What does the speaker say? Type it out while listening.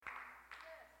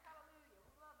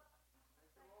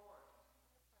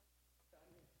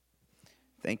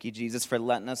Thank you, Jesus, for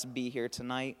letting us be here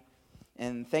tonight.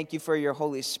 And thank you for your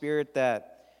Holy Spirit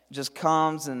that just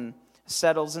comes and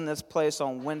settles in this place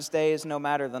on Wednesdays, no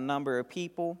matter the number of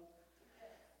people.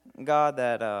 God,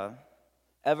 that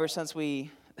ever since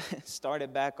we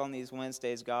started back on these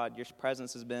Wednesdays, God, your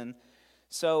presence has been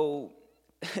so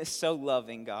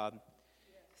loving, God.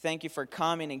 Thank you for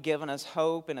coming and giving us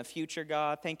hope and a future,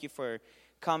 God. Thank you for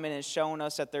coming and showing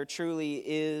us that there truly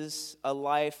is a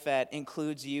life that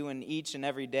includes you in each and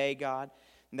every day, God.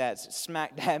 That's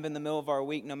smack dab in the middle of our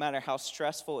week, no matter how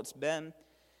stressful it's been.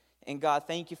 And God,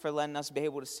 thank you for letting us be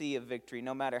able to see a victory,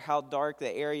 no matter how dark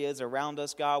the area is around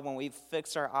us, God. When we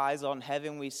fix our eyes on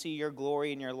heaven, we see your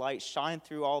glory and your light shine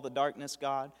through all the darkness,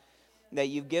 God. That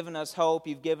you've given us hope,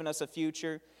 you've given us a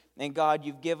future, and God,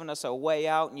 you've given us a way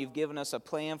out, and you've given us a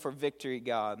plan for victory,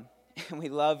 God. And we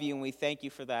love you, and we thank you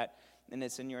for that. And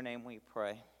it's in your name we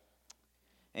pray.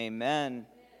 Amen.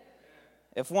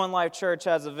 If One Life Church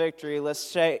has a victory, let's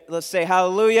say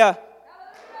hallelujah.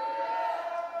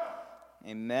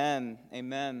 Amen.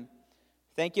 Amen.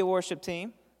 Thank you, worship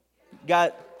team.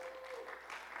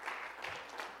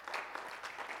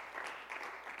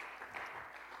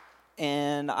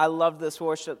 And I love this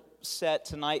worship set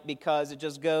tonight because it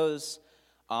just goes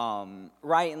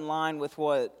right in line with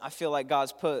what I feel like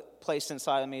God's placed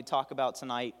inside of me to talk about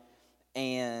tonight,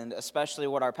 and especially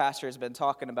what our pastor has been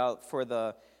talking about for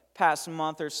the past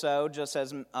month or so, just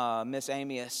as Miss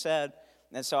Amy has said.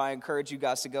 And so I encourage you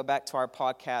guys to go back to our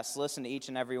podcast, listen to each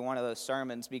and every one of those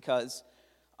sermons, because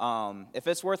if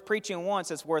it's worth preaching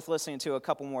once, it's worth listening to a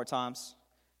couple more times.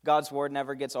 God's word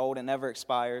never gets old, it never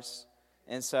expires.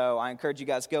 And so I encourage you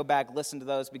guys to go back, listen to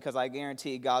those, because I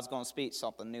guarantee God's going to speak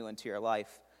something new into your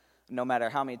life, no matter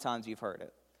how many times you've heard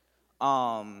it.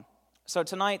 So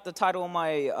tonight, the title of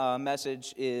my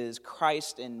message is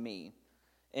Christ in Me.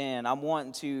 And I'm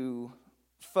wanting to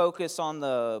focus on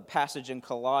the passage in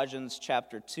Colossians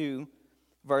chapter 2,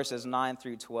 verses 9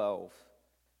 through 12.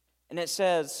 And it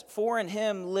says, "For in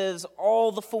him lives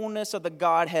all the fullness of the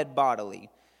Godhead bodily,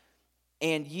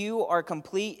 and you are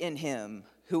complete in him,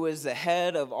 who is the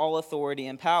head of all authority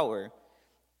and power.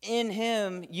 In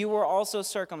him you were also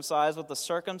circumcised with the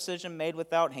circumcision made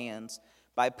without hands,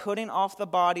 by putting off the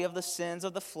body of the sins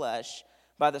of the flesh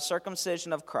by the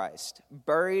circumcision of Christ,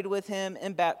 buried with him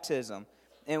in baptism,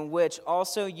 in which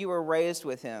also you were raised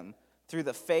with him through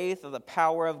the faith of the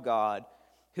power of God,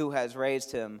 who has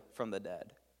raised him from the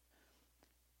dead."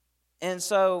 And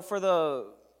so for the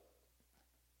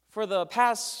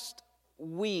past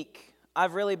week,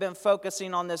 I've really been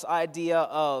focusing on this idea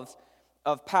of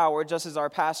power, just as our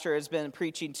pastor has been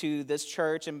preaching to this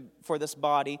church and for this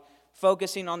body,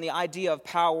 focusing on the idea of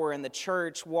power in the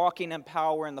church, walking in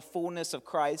power in the fullness of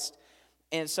Christ.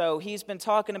 And so he's been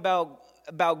talking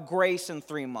about grace in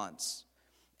 3 months.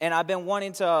 And I've been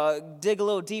wanting to dig a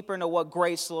little deeper into what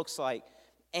grace looks like.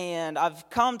 And I've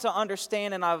come to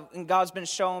understand, and God's been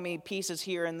showing me pieces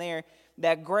here and there,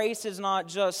 that grace is not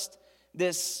just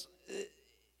this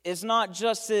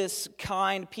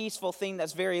kind, peaceful thing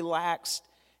that's very lax,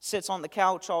 sits on the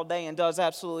couch all day and does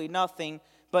absolutely nothing.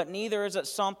 But neither is it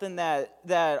something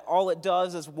that all it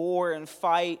does is war and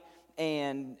fight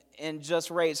and just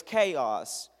raise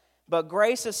chaos. But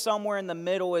grace is somewhere in the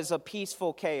middle, is a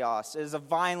peaceful chaos, is a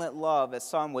violent love, as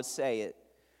some would say it.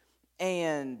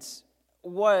 And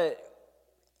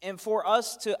for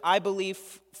us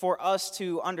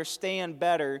to understand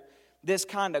better this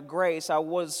kind of grace, I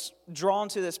was drawn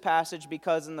to this passage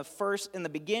because in the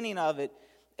beginning of it,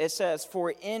 it says,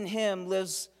 "For in him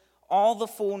lives all the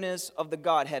fullness of the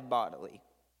Godhead bodily."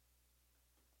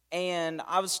 And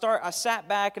I sat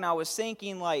back and I was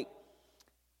thinking, like,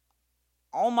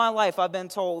 all my life I've been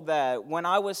told that when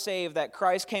I was saved, that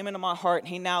Christ came into my heart and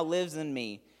he now lives in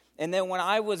me. And then when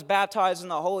I was baptized in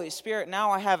the Holy Spirit,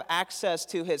 now I have access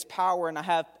to his power and I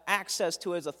have access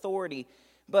to his authority.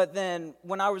 But then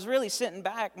when I was really sitting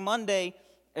back Monday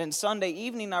and Sunday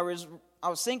evening, I was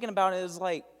thinking about it. It was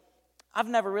like, I've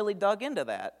never really dug into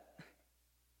that.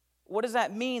 What does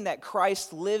that mean that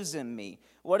Christ lives in me?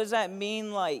 What does that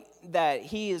mean, like, that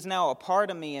he is now a part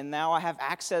of me and now I have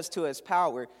access to his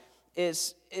power?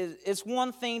 It's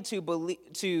one thing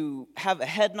to have a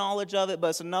head knowledge of it, but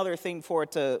it's another thing for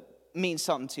it to mean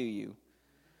something to you.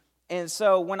 And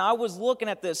so when I was looking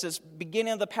at this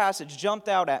beginning of the passage jumped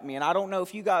out at me, and I don't know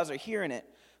if you guys are hearing it.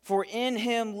 "For in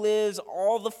him lives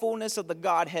all the fullness of the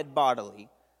Godhead bodily."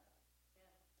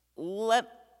 Let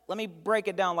me break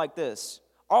it down like this.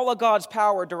 All of God's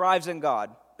power derives in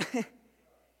God.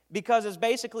 Because it's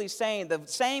basically saying the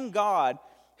same God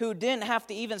who didn't have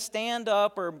to even stand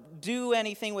up or do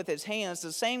anything with his hands,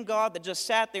 the same God that just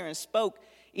sat there and spoke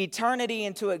eternity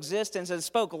into existence and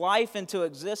spoke life into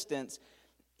existence,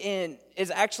 and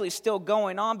is actually still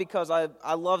going on, because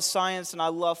I love science and I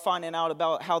love finding out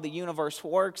about how the universe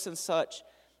works and such.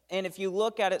 And if you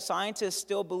look at it, scientists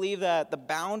still believe that the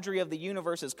boundary of the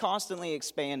universe is constantly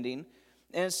expanding.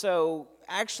 And so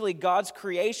actually God's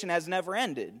creation has never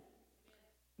ended.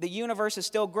 The universe is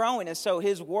still growing, and so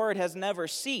his word has never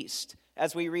ceased,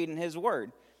 as we read in his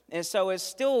word. And so it's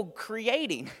still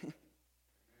creating.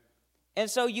 And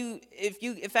so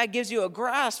if that gives you a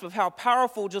grasp of how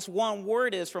powerful just one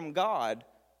word is from God,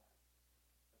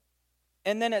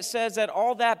 and then it says that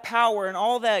all that power and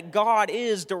all that God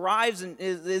is derives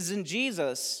is in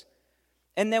Jesus.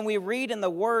 And then we read in the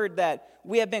word that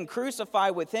we have been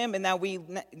crucified with him, and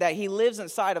that he lives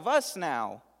inside of us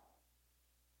now.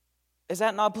 Does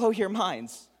that not blow your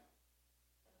minds?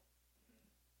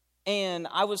 And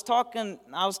I was talking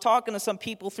to some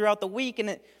people throughout the week, and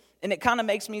it kind of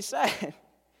makes me sad,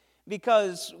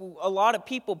 because a lot of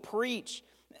people preach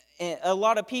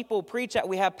that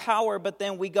we have power, but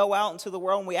then we go out into the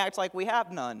world and we act like we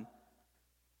have none.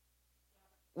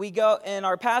 We go, and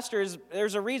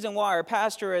there's a reason why our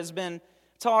pastor has been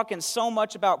talking so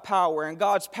much about power and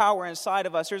God's power inside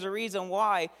of us. There's a reason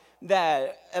why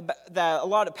that a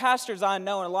lot of pastors I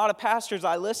know and a lot of pastors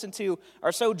I listen to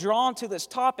are so drawn to this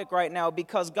topic right now,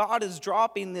 because God is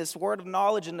dropping this word of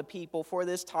knowledge into people for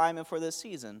this time and for this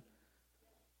season.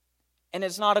 And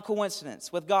it's not a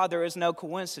coincidence. With God, there is no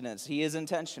coincidence. He is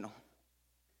intentional.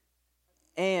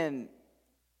 And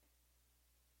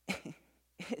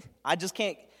I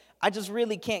just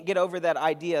really can't get over that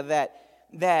idea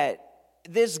that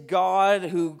this God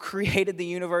who created the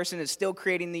universe and is still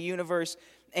creating the universe,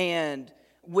 and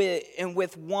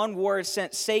with one word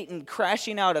sent Satan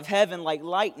crashing out of heaven like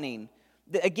lightning.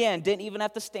 Again, didn't even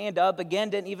have to stand up. Again,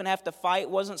 didn't even have to fight.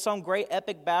 Wasn't some great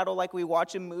epic battle like we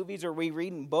watch in movies or we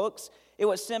read in books. It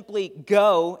was simply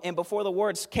go, and before the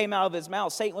words came out of his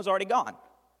mouth, Satan was already gone.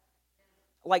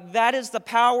 Like, that is the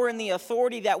power and the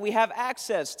authority that we have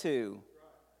access to.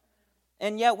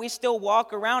 And yet we still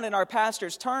walk around, in our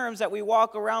pastor's terms, that we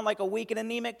walk around like a weak and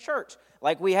anemic church,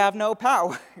 like we have no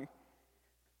power.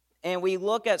 And we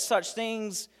look at such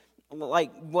things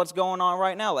like what's going on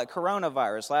right now, like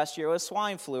coronavirus. Last year was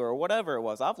swine flu or whatever it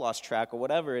was. I've lost track of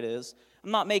whatever it is. I'm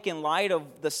not making light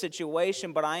of the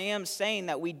situation, but I am saying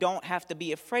that we don't have to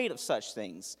be afraid of such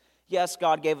things. Yes,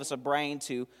 God gave us a brain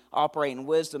to operate in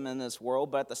wisdom in this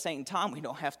world, but at the same time, we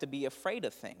don't have to be afraid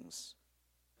of things.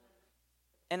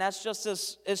 And it's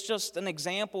just an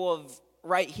example of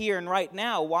right here and right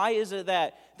now. Why is it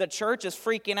that the church is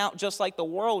freaking out just like the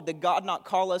world? Did God not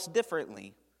call us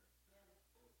differently?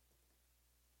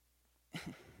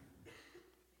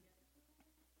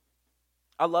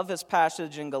 I love this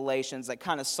passage in Galatians that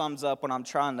kind of sums up what I'm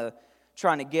trying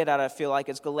to get at. I feel like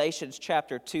it's Galatians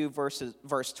chapter 2,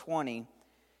 verse 20.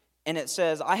 And it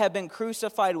says, I have been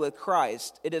crucified with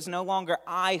Christ. It is no longer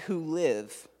I who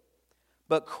live,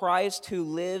 but Christ who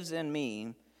lives in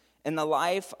me. In the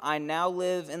life I now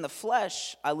live in the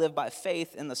flesh, I live by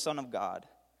faith in the Son of God,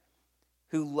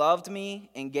 who loved me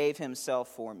and gave himself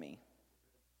for me.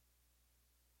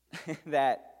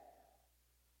 That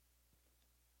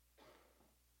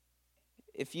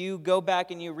if you go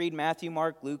back and you read Matthew,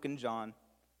 Mark, Luke, and John,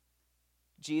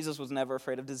 Jesus was never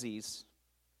afraid of disease.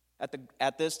 At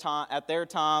their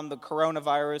time, the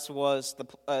coronavirus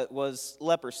was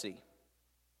leprosy,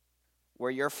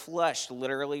 where your flesh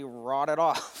literally rotted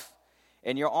off,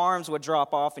 and your arms would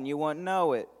drop off, and you wouldn't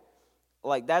know it.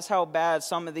 Like, that's how bad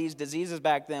some of these diseases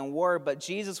back then were. But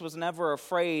Jesus was never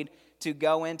afraid to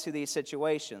go into these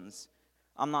situations.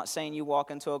 I'm not saying you walk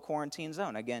into a quarantine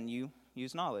zone. Again, you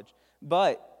use knowledge.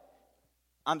 But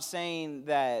I'm saying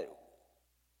that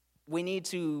we need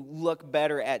to look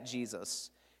better at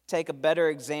Jesus. Take a better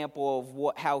example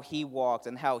of how he walked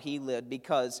and how he lived,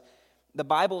 because the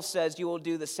Bible says you will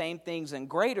do the same things and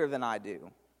greater than I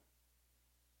do.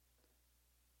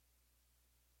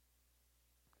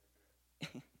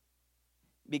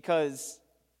 Because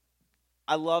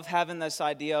I love having this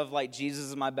idea of like Jesus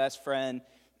is my best friend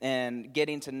and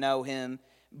getting to know him.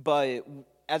 But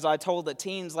as I told the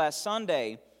teens last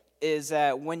Sunday, is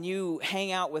that when you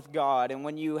hang out with God and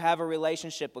when you have a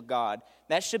relationship with God,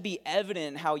 that should be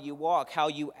evident in how you walk, how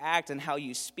you act, and how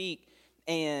you speak,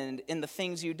 and in the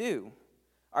things you do.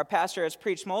 Our pastor has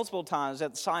preached multiple times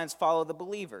that the signs follow the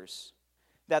believers,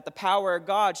 that the power of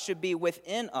God should be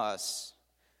within us,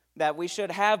 that we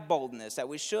should have boldness, that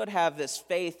we should have this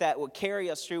faith that will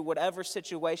carry us through whatever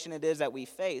situation it is that we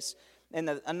face.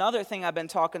 And another thing I've been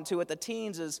talking to with the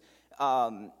teens is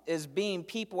being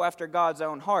people after God's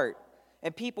own heart.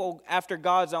 and people after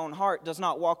God's own heart does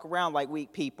not walk around like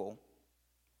weak people.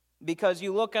 Because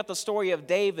you look at the story of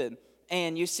David,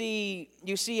 and you see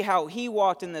how he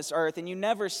walked in this earth, and you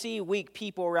never see weak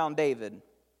people around David.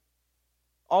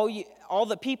 All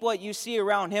the people that you see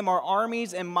around him are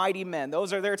armies and mighty men.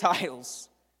 Those are their titles.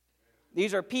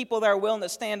 These are people that are willing to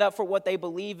stand up for what they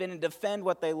believe in and defend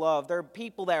what they love. They're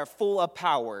people that are full of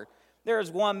power. There's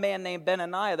one man named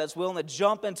Benaniah that's willing to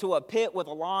jump into a pit with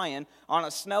a lion on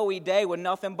a snowy day with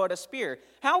nothing but a spear.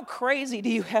 How crazy do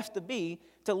you have to be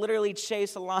to literally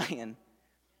chase a lion?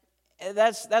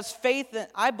 That's faith.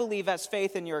 I believe that's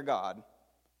faith in your God.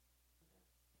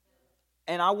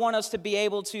 And I want us to be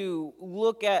able to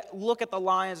look at the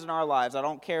lions in our lives. I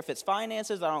don't care if it's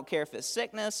finances. I don't care if it's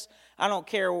sickness. I don't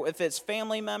care if it's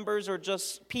family members or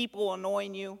just people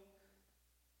annoying you.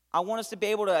 I want us to be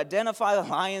able to identify the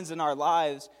lions in our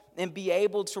lives and be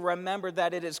able to remember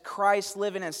that it is Christ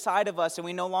living inside of us, and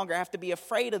we no longer have to be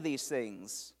afraid of these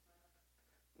things.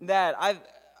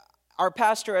 Our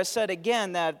pastor has said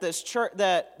again that this church,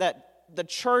 that the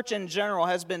church in general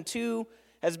has been too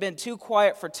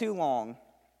quiet for too long.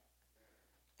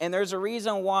 And there's a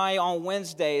reason why on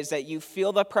Wednesdays that you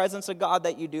feel the presence of God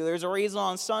that you do. There's a reason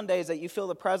on Sundays that you feel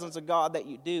the presence of God that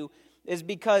you do. Is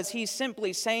because he's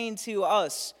simply saying to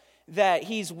us that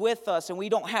he's with us and we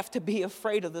don't have to be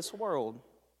afraid of this world.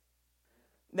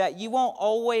 That you won't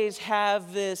always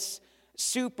have this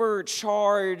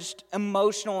supercharged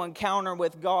emotional encounter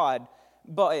with God.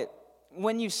 But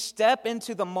when you step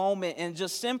into the moment and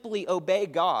just simply obey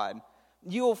God,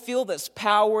 you will feel this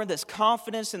power, this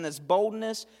confidence, and this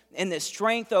boldness, and this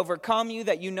strength overcome you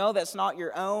that you know that's not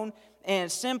your own.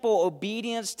 And simple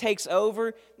obedience takes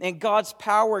over, and God's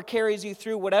power carries you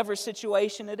through whatever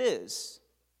situation it is.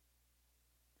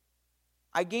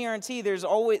 I guarantee there's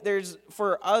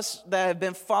for us that have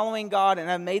been following God and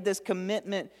have made this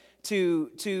commitment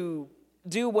to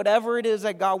do whatever it is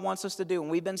that God wants us to do, and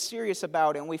we've been serious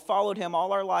about it, and we followed Him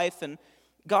all our life, and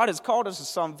God has called us to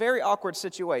some very awkward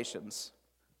situations.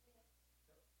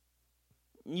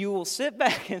 You will sit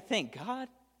back and think, God,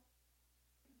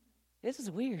 this is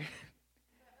weird.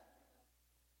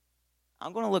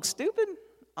 I'm going to look stupid.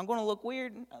 I'm going to look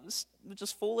weird.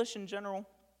 Just foolish in general.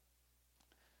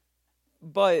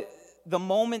 But the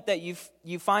moment that you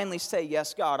finally say,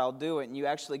 yes, God, I'll do it, and you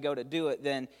actually go to do it,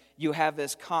 then you have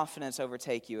this confidence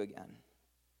overtake you again.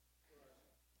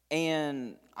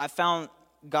 And I found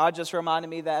God just reminded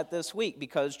me that this week,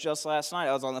 because just last night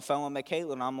I was on the phone with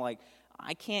Michaela, and I'm like,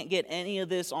 I can't get any of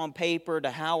this on paper to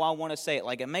how I want to say it.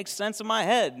 Like, it makes sense in my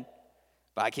head,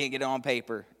 but I can't get it on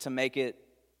paper to make it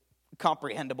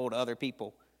comprehensible to other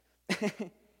people.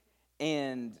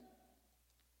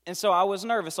 And so I was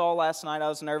nervous all last night. I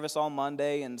was nervous all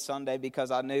Monday and Sunday because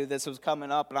I knew this was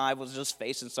coming up, and I was just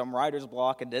facing some writer's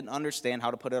block and didn't understand how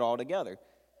to put it all together.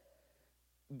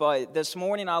 But this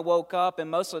morning I woke up, and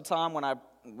most of the time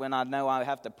when I know I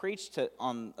have to preach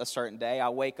on a certain day, I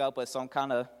wake up with some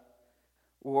kind of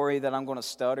worry that I'm going to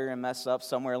stutter and mess up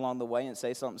somewhere along the way and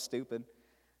say something stupid.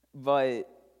 But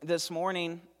this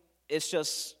morning,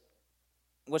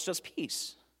 was just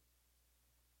peace.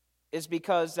 It's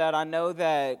because that I know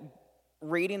that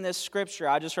reading this scripture,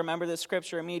 I just remember this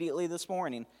scripture immediately this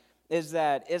morning, is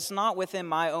that it's not within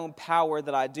my own power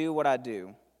that I do what I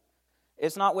do.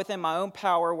 It's not within my own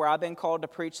power where I've been called to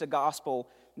preach the gospel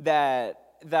that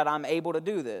I'm able to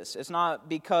do this. It's not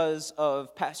because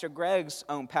of Pastor Greg's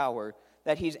own power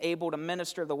that he's able to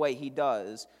minister the way he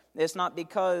does. It's not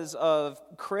because of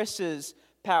Chris's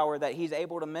power that he's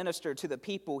able to minister to the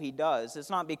people he does. It's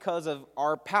not because of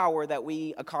our power that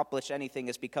we accomplish anything.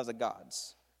 It's because of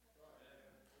God's.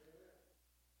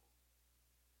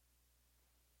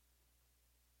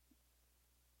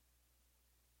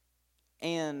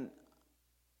 And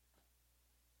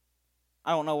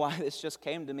I don't know why this just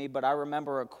came to me, but I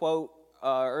remember a quote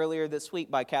earlier this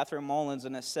week by Catherine Mullins,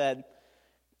 and it said,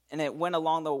 and it went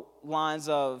along the lines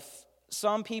of,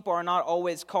 some people are not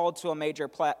always called to a major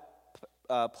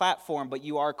platform, but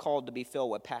you are called to be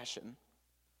filled with passion.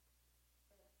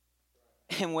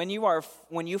 And when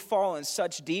you fall in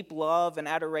such deep love and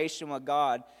adoration with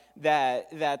God, that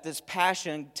this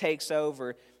passion takes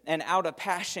over, and out of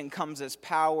passion comes this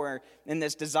power and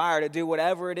this desire to do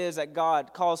whatever it is that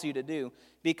God calls you to do.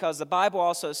 Because the Bible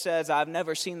also says, I've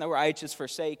never seen the righteous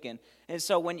forsaken. And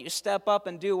so when you step up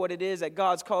and do what it is that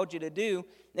God's called you to do,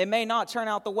 it may not turn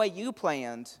out the way you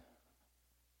planned,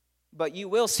 but you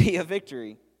will see a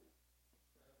victory.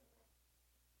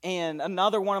 And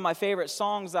another one of my favorite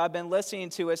songs that I've been listening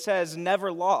to, it says,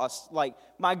 never lost. Like,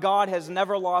 my God has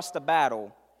never lost a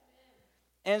battle.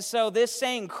 And so this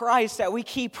same Christ that we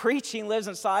keep preaching lives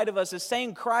inside of us. The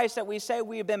same Christ that we say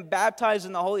we have been baptized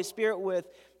in the Holy Spirit with.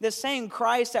 The same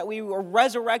Christ that we were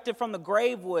resurrected from the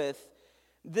grave with.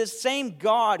 This same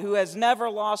God who has never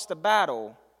lost a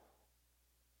battle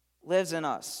lives in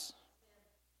us.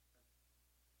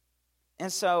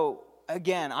 And so,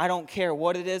 again, I don't care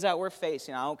what it is that we're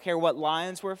facing. I don't care what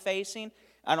lions we're facing.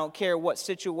 I don't care what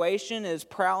situation is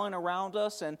prowling around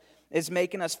us and is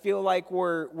making us feel like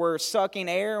we're sucking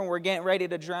air and we're getting ready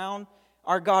to drown.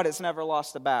 Our God has never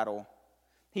lost a battle.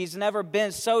 He's never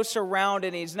been so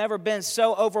surrounded. He's never been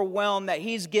so overwhelmed that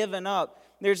he's given up.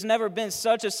 There's never been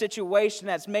such a situation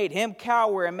that's made him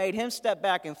cower and made him step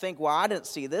back and think, well, I didn't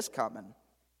see this coming.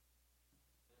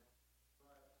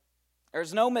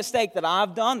 There's no mistake that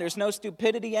I've done. There's no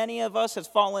stupidity any of us has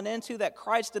fallen into that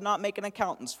Christ did not make an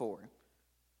accountants for.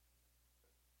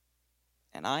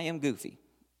 And I am goofy.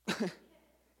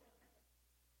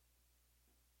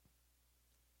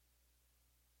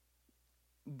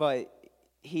 But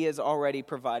he has already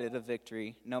provided a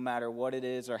victory. No matter what it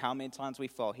is or how many times we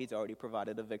fall, he's already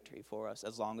provided a victory for us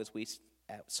as long as we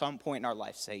at some point in our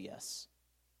life say yes.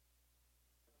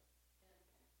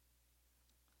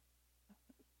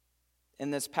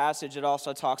 In this passage, it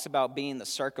also talks about being the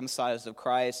circumcised of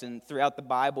Christ. And throughout the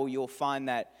Bible, you'll find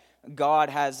that God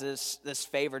has this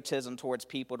favoritism towards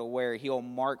people to where he'll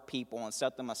mark people and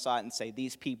set them aside and say,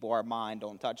 these people are mine,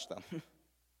 don't touch them.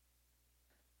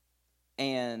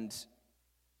 And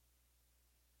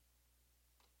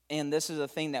this is a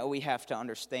thing that we have to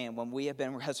understand. When we have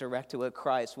been resurrected with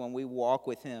Christ, when we walk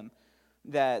with him,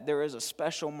 that there is a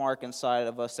special mark inside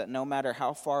of us that no matter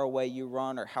how far away you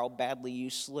run or how badly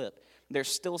you slip, there's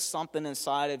still something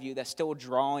inside of you that's still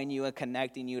drawing you and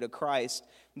connecting you to Christ.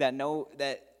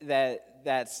 That's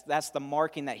the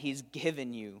marking that he's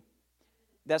given you.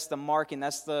 That's the marking.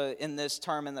 That's in this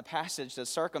term in the passage, the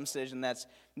circumcision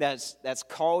that's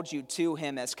called you to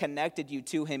him, that's connected you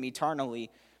to him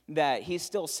eternally. That he's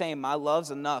still saying, my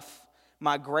love's enough,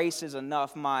 my grace is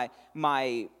enough, my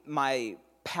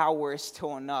power is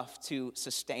still enough to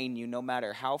sustain you, no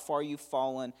matter how far you've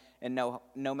fallen and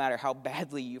no matter how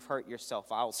badly you've hurt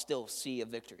yourself. I'll still see a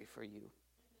victory for you.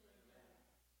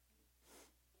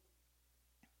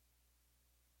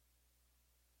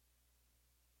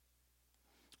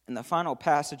 And the final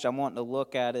passage I want to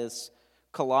look at is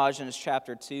Colossians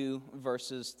chapter 2,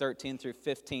 verses 13 through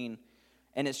 15.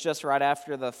 And it's just right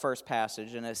after the first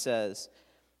passage, and it says,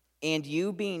 and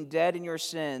you being dead in your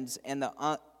sins and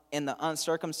the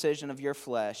uncircumcision of your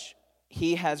flesh,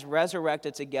 he has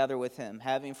resurrected together with him,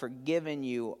 having forgiven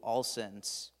you all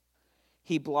sins.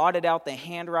 He blotted out the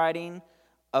handwriting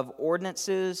of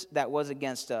ordinances that was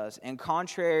against us and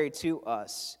contrary to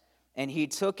us, and he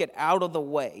took it out of the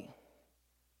way,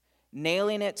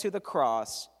 nailing it to the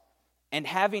cross, and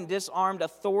having disarmed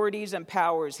authorities and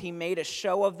powers, he made a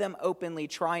show of them openly,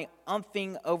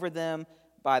 triumphing over them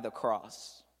by the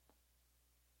cross.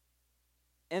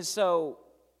 And so,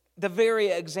 the very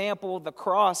example, the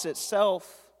cross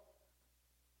itself,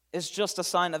 is just a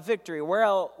sign of victory.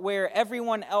 Where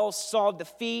everyone else saw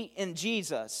defeat in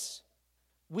Jesus,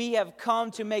 we have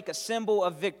come to make a symbol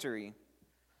of victory.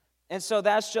 And so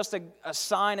that's just a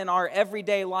sign in our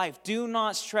everyday life. Do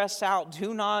not stress out.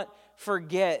 Do not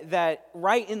forget that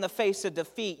right in the face of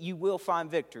defeat, you will find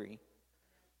victory.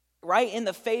 Right in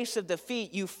the face of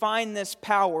defeat, you find this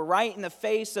power. Right in the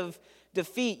face of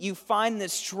defeat, you find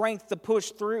this strength to push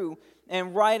through.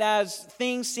 And right as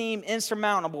things seem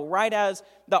insurmountable, right as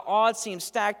the odds seem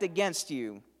stacked against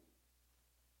you,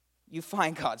 you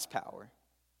find God's power.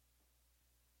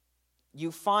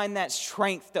 You find that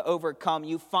strength to overcome.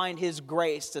 You find his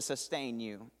grace to sustain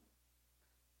you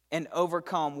and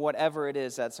overcome whatever it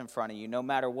is that's in front of you, no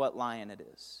matter what lion it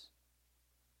is.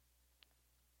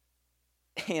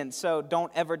 And so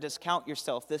don't ever discount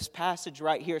yourself. This passage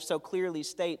right here so clearly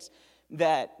states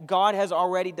that God has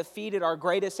already defeated our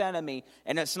greatest enemy,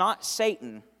 and it's not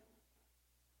Satan.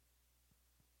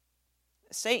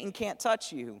 Satan can't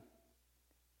touch you.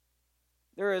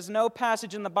 There is no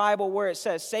passage in the Bible where it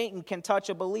says Satan can touch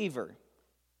a believer.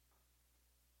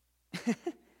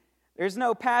 There's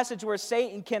no passage where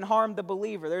Satan can harm the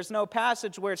believer. There's no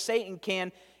passage where Satan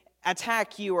can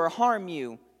attack you or harm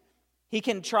you. He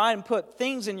can try and put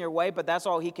things in your way, but that's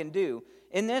all he can do.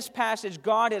 In this passage,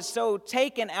 God has so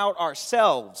taken out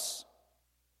ourselves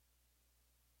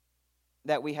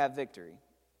that we have victory.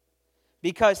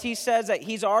 Because he says that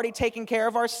he's already taken care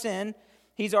of our sin.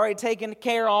 He's already taken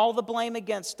care of all the blame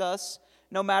against us,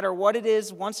 no matter what it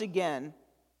is, once again.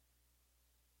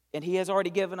 And he has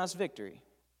already given us victory.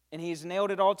 And he's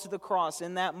nailed it all to the cross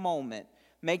in that moment.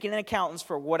 making accountants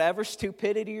for whatever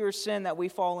stupidity or sin that we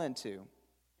fall into.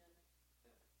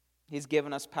 He's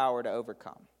given us power to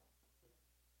overcome.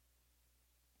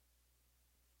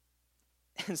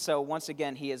 And so, once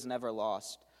again, he has never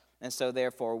lost. And so,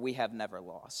 therefore, we have never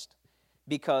lost.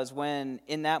 Because when,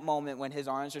 in that moment, when his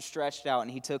arms are stretched out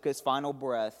and he took his final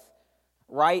breath,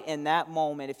 right in that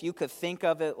moment, if you could think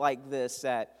of it like this,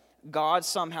 that God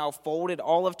somehow folded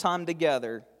all of time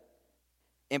together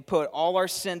and put all our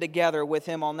sin together with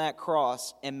him on that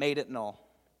cross and made it null.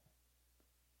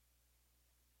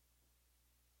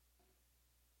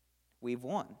 We've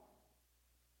won.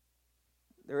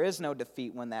 There is no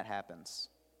defeat when that happens.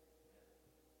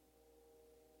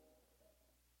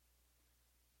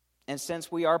 And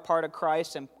since we are part of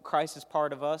Christ and Christ is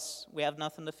part of us, we have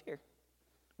nothing to fear.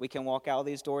 We can walk out of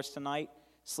these doors tonight,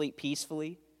 sleep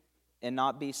peacefully, and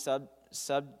not be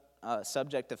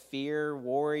subject to fear,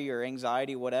 worry, or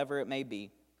anxiety, whatever it may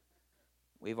be.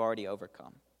 We've already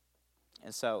overcome.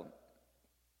 And so,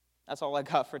 that's all I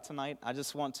got for tonight. I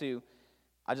just wanted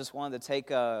to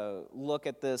take a look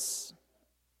at this,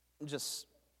 just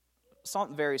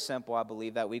something very simple, I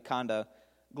believe, that we kind of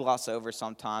gloss over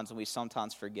sometimes and we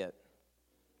sometimes forget.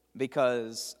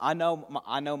 Because I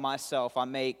know myself, I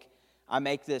make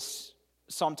this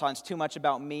sometimes too much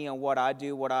about me and what I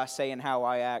do, what I say, and how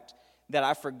I act, that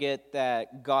I forget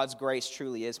that God's grace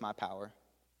truly is my power.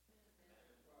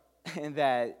 And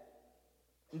that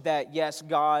yes,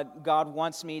 God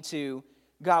wants me to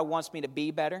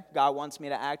be better. God wants me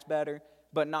to act better,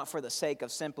 but not for the sake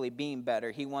of simply being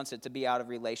better. He wants it to be out of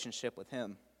relationship with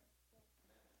him.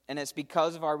 And it's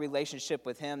because of our relationship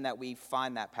with him that we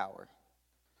find that power,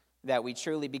 that we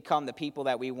truly become the people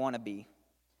that we want to be,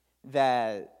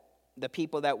 that the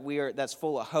people that's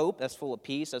full of hope, that's full of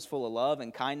peace, that's full of love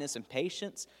and kindness and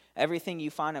patience, everything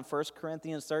you find in 1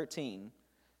 Corinthians 13,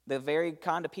 the very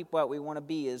kind of people that we want to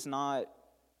be is not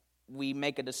we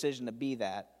make a decision to be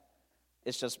that.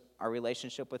 It's just our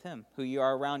relationship with him. Who you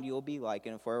are around, you'll be like.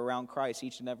 And if we're around Christ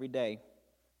each and every day,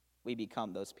 we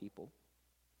become those people.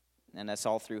 And that's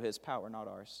all through his power, not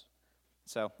ours.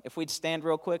 So if we'd stand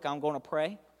real quick, I'm going to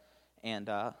pray. And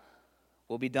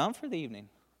we'll be done for the evening.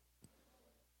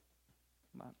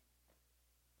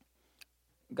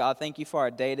 God, thank you for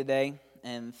our day today.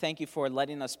 And thank you for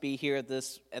letting us be here at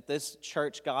this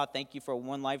church, God. Thank you for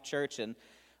One Life Church and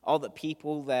all the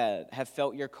people that have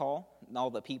felt your call. And all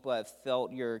the people that have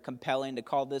felt your compelling to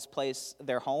call this place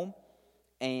their home.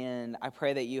 And I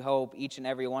pray that you help each and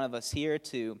every one of us here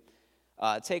to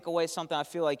take away something I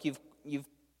feel like you've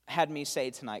had me say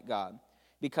tonight, God.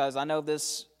 Because I know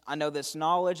this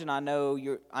knowledge, and I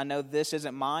know this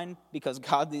isn't mine, because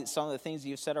God, some of the things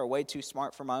you've said are way too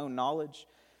smart for my own knowledge.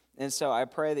 And so I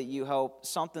pray that you help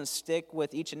something stick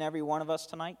with each and every one of us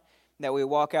tonight, that we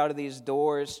walk out of these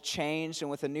doors changed and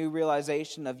with a new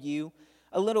realization of you,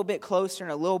 a little bit closer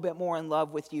and a little bit more in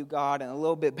love with you, God, and a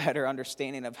little bit better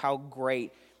understanding of how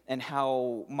great and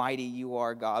how mighty you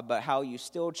are, God, but how you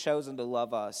still chosen to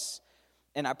love us.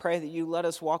 And I pray that you let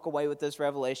us walk away with this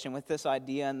revelation, with this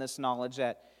idea and this knowledge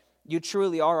that you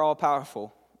truly are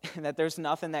all-powerful, and that there's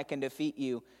nothing that can defeat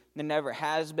you. There never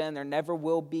has been, there never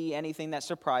will be anything that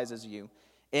surprises you.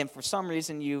 And for some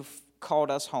reason, you've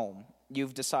called us home.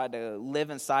 You've decided to live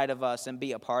inside of us and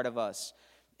be a part of us,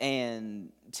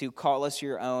 and to call us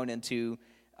your own, and to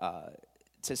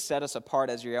set us apart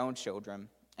as your own children.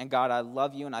 And God, I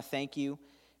love you and I thank you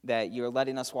that you're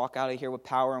letting us walk out of here with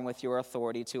power and with your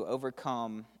authority to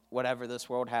overcome whatever this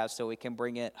world has, so we can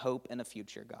bring it hope in a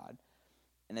future, God.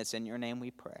 And it's in your name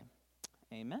we pray.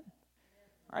 Amen.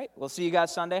 All right, we'll see you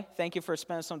guys Sunday. Thank you for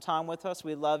spending some time with us.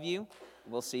 We love you.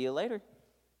 We'll see you later.